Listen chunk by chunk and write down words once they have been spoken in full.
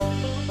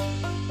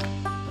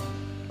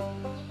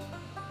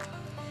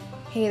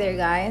Hey there,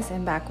 guys.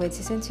 I'm back with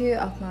season 2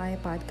 of my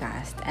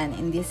podcast. And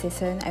in this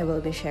season, I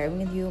will be sharing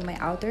with you my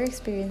outdoor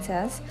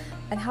experiences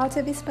and how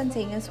to be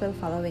spontaneous while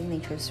following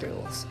nature's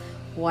rules,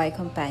 why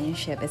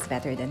companionship is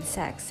better than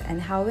sex,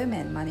 and how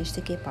women manage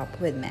to keep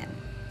up with men.